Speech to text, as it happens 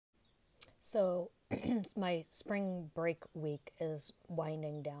So, my spring break week is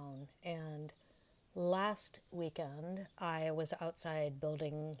winding down, and last weekend I was outside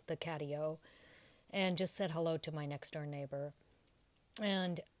building the catio and just said hello to my next door neighbor.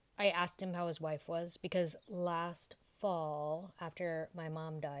 And I asked him how his wife was because last fall, after my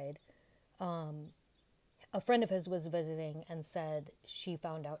mom died, a friend of his was visiting and said she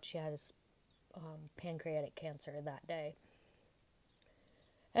found out she had pancreatic cancer that day.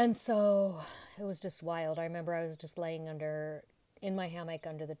 And so it was just wild. I remember I was just laying in my hammock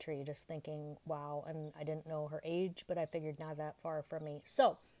under the tree, just thinking, wow. And I didn't know her age, but I figured not that far from me.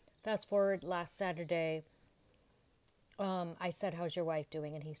 So fast forward last Saturday, I said, how's your wife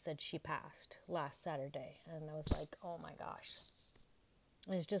doing? And he said she passed last Saturday. And I was like, oh my gosh.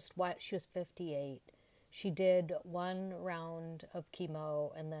 It was just what she was 58. She did one round of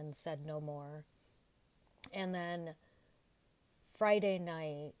chemo and then said no more. And then Friday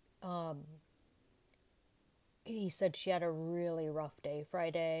night, he said she had a really rough day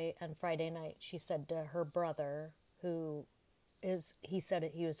Friday, and Friday night she said to her brother, he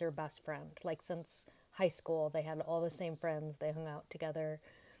said he was her best friend. Like since high school, they had all the same friends, they hung out together.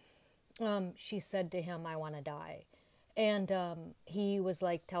 She said to him, I want to die. And he was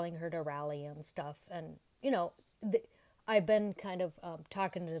like telling her to rally and stuff. And, I've been kind of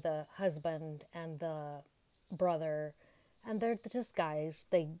talking to the husband and the brother, and they're just guys.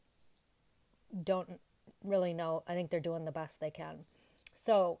 They don't really know. I think they're doing the best they can.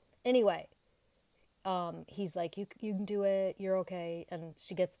 So anyway, he's like, you can do it. You're okay. And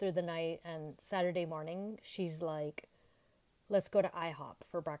she gets through the night. And Saturday morning, she's like, let's go to IHOP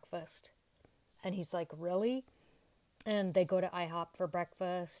for breakfast. And he's like, really? And they go to IHOP for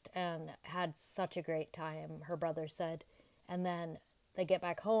breakfast and had such a great time, her brother said. And then they get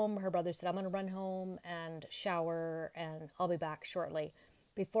back home. Her brother said, I'm going to run home and shower and I'll be back shortly.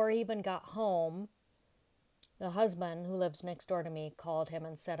 Before he even got home, the husband, who lives next door to me, called him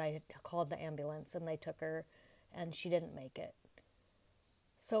and said I had called the ambulance and they took her and she didn't make it.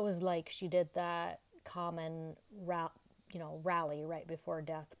 So it was like she did that common rally right before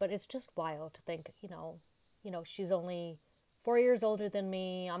death. But it's just wild to think, she's only 4 years older than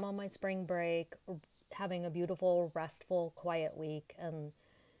me. I'm on my spring break, having a beautiful, restful, quiet week. And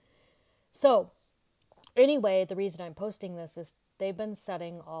so, anyway, the reason I'm posting this is they've been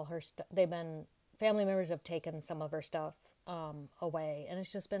setting all her stuff. Family members have taken some of her stuff away. And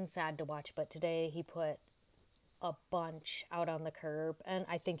it's just been sad to watch. But today he put a bunch out on the curb. And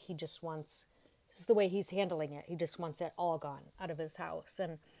I think he just wants, this is the way he's handling it. He just wants it all gone out of his house.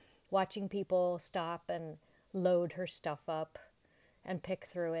 And watching people stop and load her stuff up and pick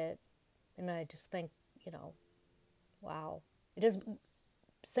through it. And I just think, wow. It does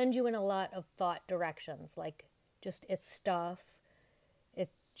send you in a lot of thought directions. Like, just it's stuff.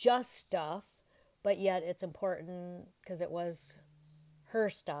 It's just stuff. But yet it's important because it was her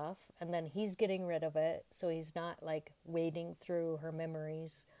stuff. And then he's getting rid of it. So he's not like wading through her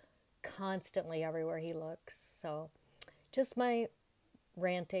memories constantly everywhere he looks. So just my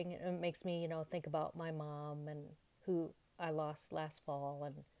ranting, it makes me, think about my mom and who I lost last fall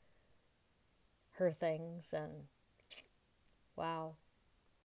and her things. And wow,